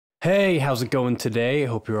Hey, how's it going today? I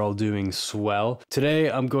hope you're all doing swell.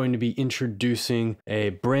 Today I'm going to be introducing a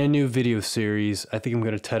brand new video series. I think I'm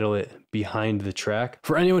going to title it Behind the Track.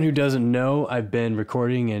 For anyone who doesn't know, I've been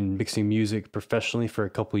recording and mixing music professionally for a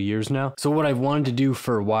couple years now. So what I've wanted to do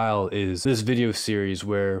for a while is this video series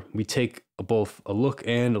where we take both a look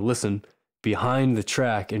and a listen behind the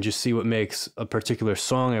track and just see what makes a particular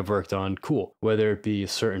song I've worked on cool, whether it be a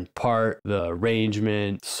certain part, the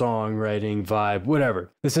arrangement, songwriting, vibe, whatever.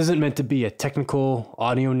 This isn't meant to be a technical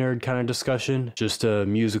audio nerd kind of discussion, just a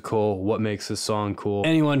musical, what makes a song cool.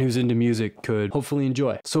 Anyone who's into music could hopefully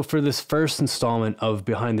enjoy. So for this first installment of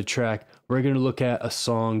Behind the Track, we're going to look at a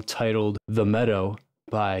song titled The Meadow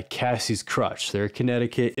by Cassie's Crutch. They're a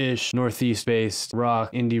Connecticut-ish, Northeast-based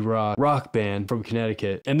indie rock band from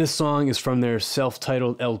Connecticut. And this song is from their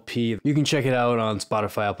self-titled LP. You can check it out on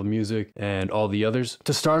Spotify, Apple Music, and all the others.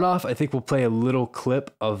 To start off, I think we'll play a little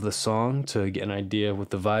clip of the song to get an idea of what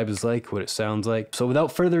the vibe is like, what it sounds like. So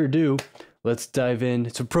without further ado, let's dive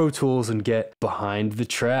into Pro Tools and get behind the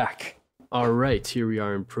track. All right, here we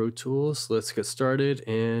are in Pro Tools. Let's get started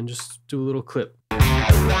and just do a little clip.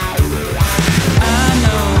 I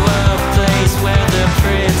know a place where the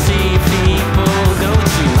pretty people go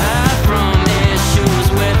to hide from issues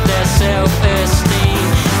with their self-esteem.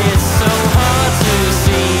 It's so hard to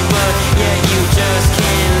see, but yeah, you just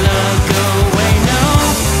can't look away. No,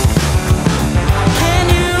 can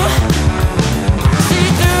you see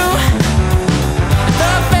through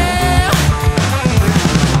the veil?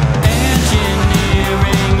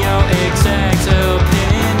 Engineering your exact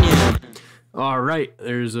opinion. All right,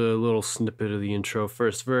 there's a little snippet of the intro.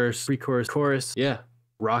 First verse, pre-chorus, chorus. Yeah,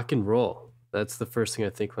 rock and roll. That's the first thing I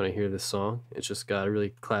think when I hear this song. It's just got a really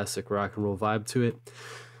classic rock and roll vibe to it.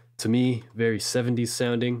 To me, very 70s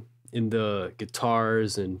sounding in the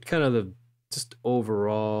guitars and kind of the just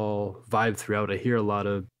overall vibe throughout. I hear a lot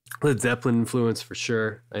of Led Zeppelin influence for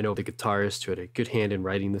sure. I know the guitarist who had a good hand in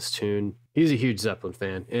writing this tune. He's a huge Zeppelin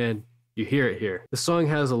fan, and you hear it here. The song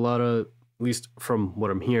has a lot of, at least from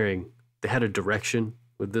what I'm hearing, they had a direction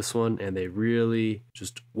with this one and they really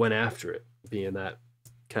just went after it, being that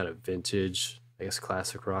kind of vintage, I guess,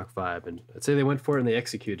 classic rock vibe. And I'd say they went for it and they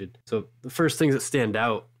executed. So the first things that stand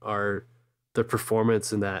out are the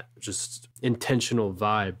performance and that just intentional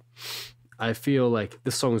vibe. I feel like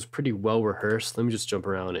this song was pretty well rehearsed. Let me just jump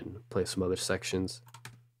around and play some other sections.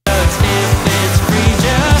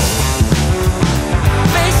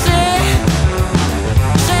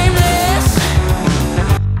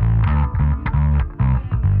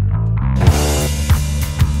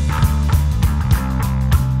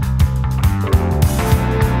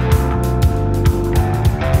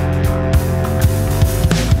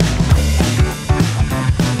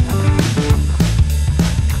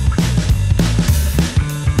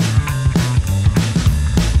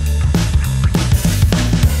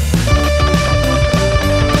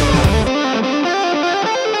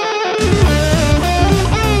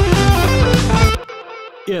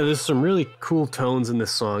 Yeah, there's some really cool tones in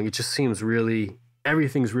this song. It just seems really,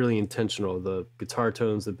 everything's really intentional. The guitar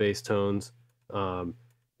tones, the bass tones, and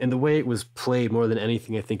the way it was played more than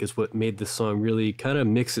anything, I think, is what made this song really kind of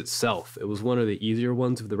mix itself. It was one of the easier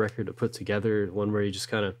ones of the record to put together, one where you just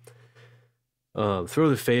kind of throw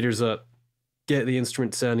the faders up, get the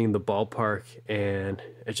instrument sounding in the ballpark, and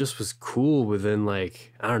it just was cool within,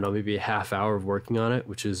 like, I don't know, maybe a half hour of working on it,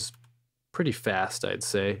 which is pretty fast, I'd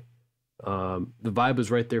say. The vibe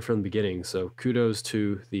was right there from the beginning, so kudos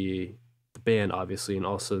to the band, obviously, and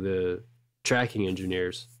also the tracking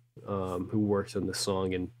engineers who worked on this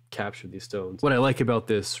song and captured these tones. What I like about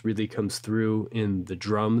this really comes through in the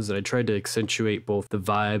drums, and I tried to accentuate both the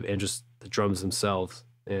vibe and just the drums themselves,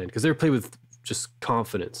 and because they're played with just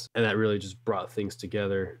confidence, and that really just brought things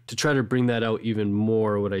together. To try to bring that out even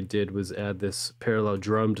more, what I did was add this parallel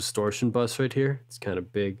drum distortion bus right here. It's kind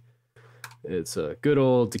of big. It's a good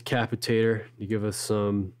old decapitator to give us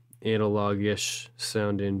some analog-ish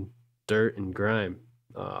sounding dirt and grime.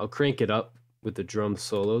 I'll crank it up with the drum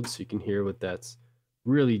soloed so you can hear what that's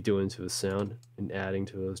really doing to the sound and adding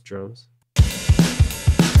to those drums.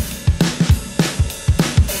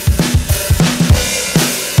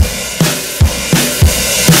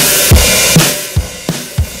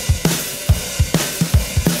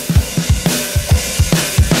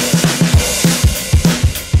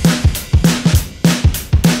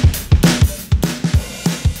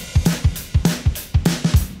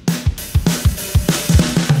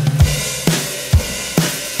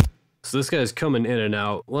 So this guy's coming in and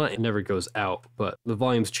out. Well, it never goes out, but the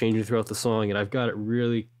volume's changing throughout the song, and I've got it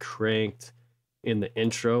really cranked in the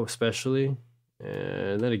intro especially,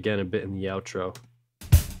 and then again a bit in the outro.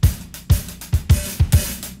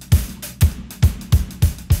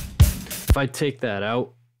 If I take that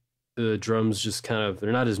out, the drums just kind of,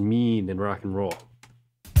 they're not as mean in rock and roll.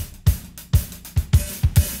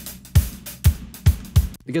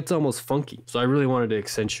 It gets almost funky. So I really wanted to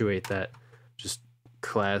accentuate that just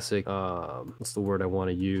classic, what's the word I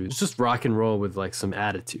want to use? It's just rock and roll with like some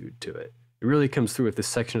attitude to it. It really comes through with this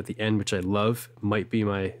section at the end, which I love. Might be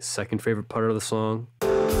my second favorite part of the song.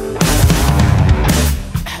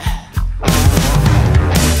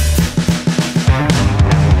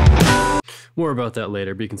 More about that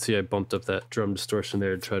later, but you can see I bumped up that drum distortion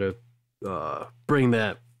there to try to bring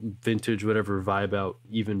that vintage whatever vibe out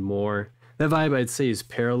even more. That vibe I'd say is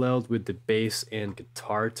paralleled with the bass and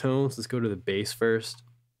guitar tones. Let's go to the bass first.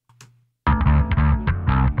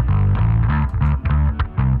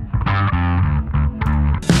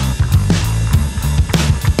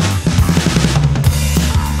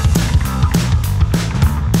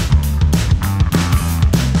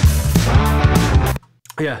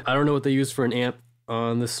 Yeah, I don't know what they use for an amp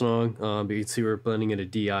on this song, but you can see we're blending in a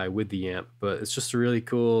DI with the amp, but it's just a really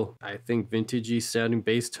cool, I think, vintagey sounding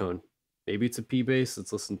bass tone. Maybe it's a P bass.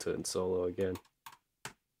 Let's listen to it in solo again.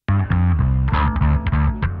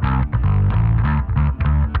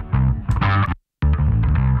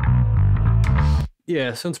 Yeah,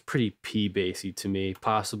 it sounds pretty P bassy to me,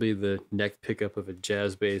 possibly the neck pickup of a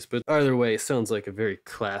jazz bass, but either way, it sounds like a very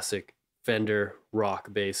classic Fender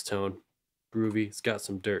rock bass tone. Groovy, it's got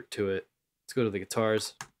some dirt to it. Let's go to the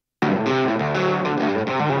guitars.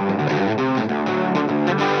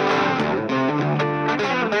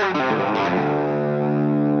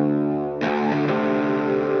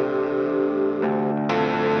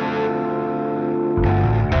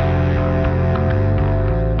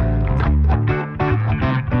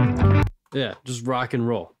 Yeah, just rock and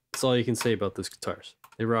roll. That's all you can say about those guitars.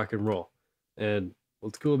 They rock and roll. And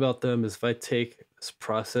what's cool about them is if I take this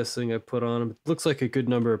processing I put on them, it looks like a good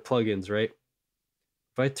number of plugins, right?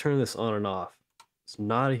 If I turn this on and off, it's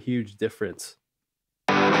not a huge difference.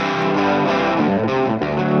 Yeah,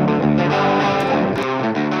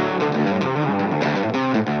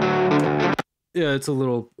 there's a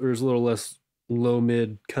little less low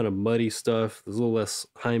mid kind of muddy stuff. There's a little less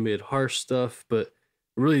high mid harsh stuff, but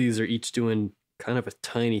really these are each doing kind of a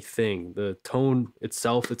tiny thing. The tone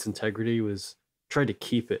itself, its integrity was tried to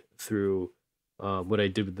keep it through what I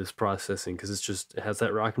did with this processing, because it has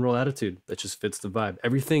that rock and roll attitude that just fits the vibe.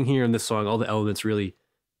 Everything here in this song, all the elements really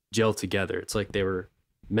gel together. It's like they were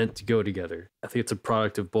meant to go together. I think it's a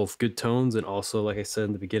product of both good tones and also, like I said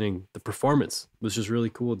in the beginning, the performance was just really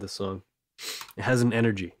cool with this song. It has an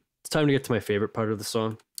energy. It's time to get to my favorite part of the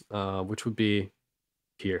song, which would be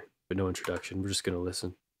here, but no introduction. We're just gonna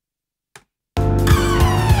listen.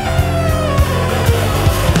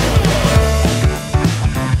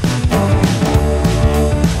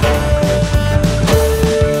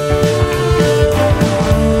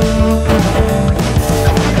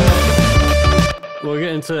 We'll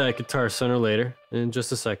get into that guitar center later in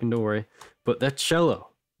just a second, don't worry. But that cello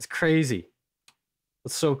is crazy.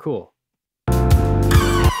 It's so cool.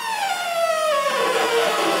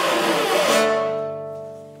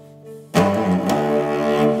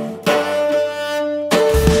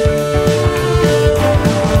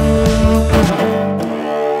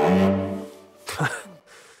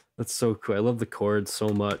 That's so cool. I love the chords so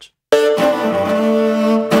much.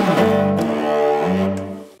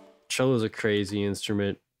 Cello's a crazy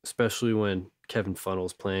instrument, especially when Kevin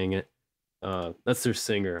Funnell's playing it. That's their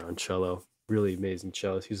singer on cello. Really amazing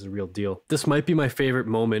cellist. He's the real deal. This might be my favorite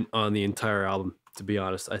moment on the entire album, to be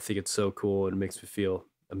honest. I think it's so cool and it makes me feel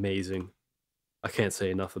amazing. I can't say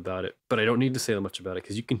enough about it, but I don't need to say much about it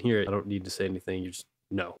because you can hear it. I don't need to say anything. You just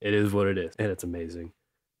know it is what it is, and it's amazing.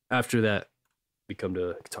 After that, we come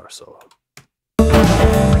to a guitar solo.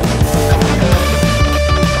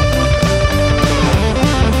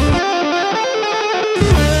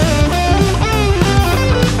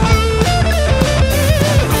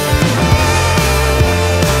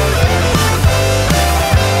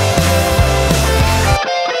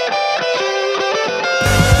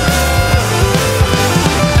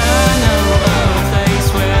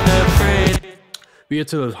 We get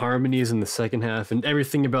to those harmonies in the second half, and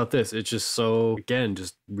everything about this, it's just so, again,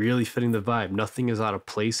 just really fitting the vibe. Nothing is out of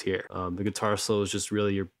place here. The guitar solo is just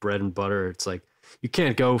really your bread and butter. It's like, you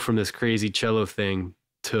can't go from this crazy cello thing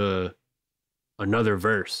to another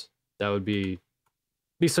verse. That would be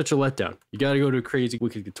such a letdown. You got to go to a crazy,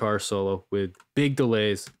 wicked guitar solo with big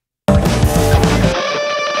delays.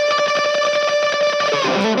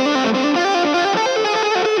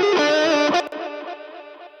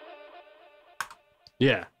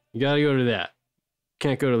 Yeah, you gotta go to that.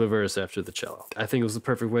 Can't go to the verse after the cello. I think it was the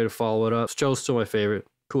perfect way to follow it up. Cello's still my favorite.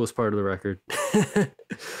 Coolest part of the record.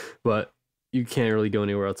 But you can't really go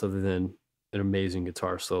anywhere else other than an amazing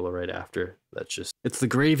guitar solo right after. That's just, it's the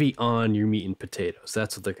gravy on your meat and potatoes.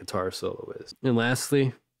 That's what the guitar solo is. And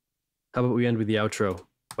lastly, how about we end with the outro?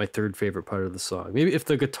 My third favorite part of the song. Maybe if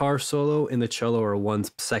the guitar solo and the cello are one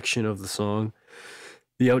section of the song,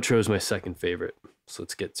 the outro is my second favorite. So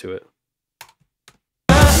let's get to it.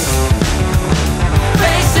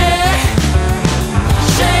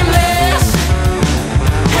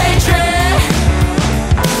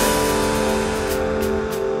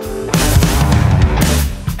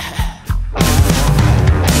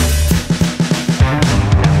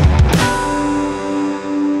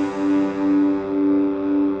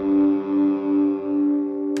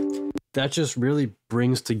 That just really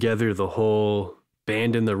brings together the whole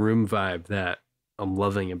band in the room vibe that I'm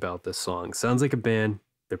loving about this song. Sounds like a band.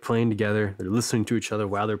 They're playing together. They're listening to each other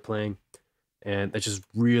while they're playing. And that just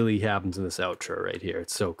really happens in this outro right here.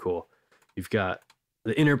 It's so cool. You've got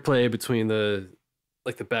the interplay between the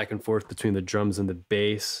back and forth between the drums and the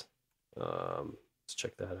bass. Let's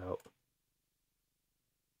check that out.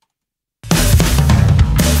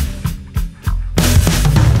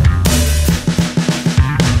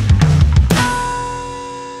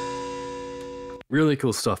 Really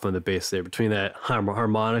cool stuff on the bass there, between that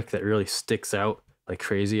harmonic that really sticks out like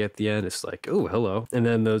crazy at the end. It's like, oh, hello. And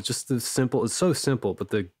then just the simple, it's so simple, but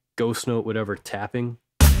the ghost note, whatever, tapping.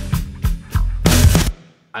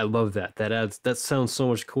 I love that. That sounds so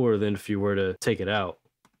much cooler than if you were to take it out.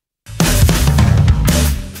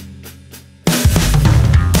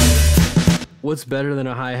 What's better than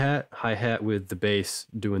a hi-hat? Hi-hat with the bass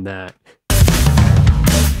doing that.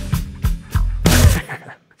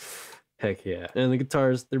 Heck yeah. And the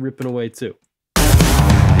guitars, they're ripping away too.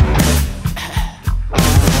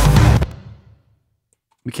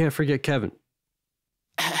 We can't forget Kevin.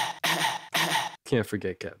 Can't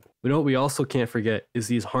forget Kevin. You know what we also can't forget is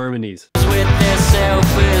these harmonies. With their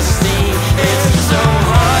self-esteem, it's so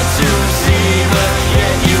hard to see, but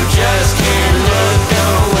yet you just can't look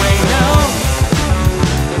away, no.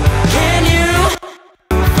 Can you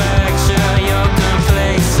fracture your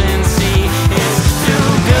complacency? It's too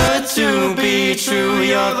good to be true.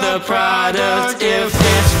 You're the product if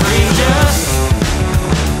it's free. Just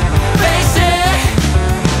face it.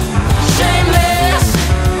 Shameless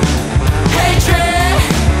hatred.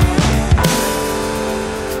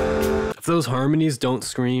 If those harmonies don't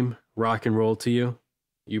scream rock and roll to you,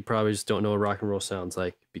 you probably just don't know what rock and roll sounds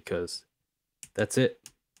like, because that's it.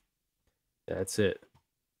 That's it.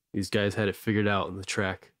 These guys had it figured out in the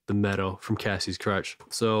track, The Meadow from Cassie's Crutch.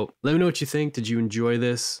 So let me know what you think. Did you enjoy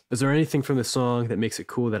this? Is there anything from the song that makes it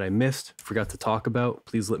cool that I missed, forgot to talk about?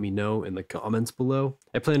 Please let me know in the comments below.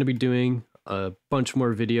 I plan to be doing a bunch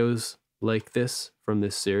more videos like this from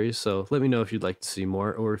this series, so let me know if you'd like to see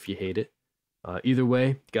more or if you hate it. Either way,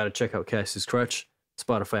 you gotta check out Cassie's Crutch,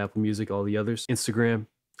 Spotify, Apple Music, all the others, Instagram.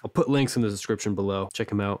 I'll put links in the description below. Check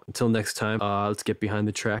them out. Until next time, let's get behind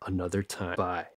the track another time. Bye.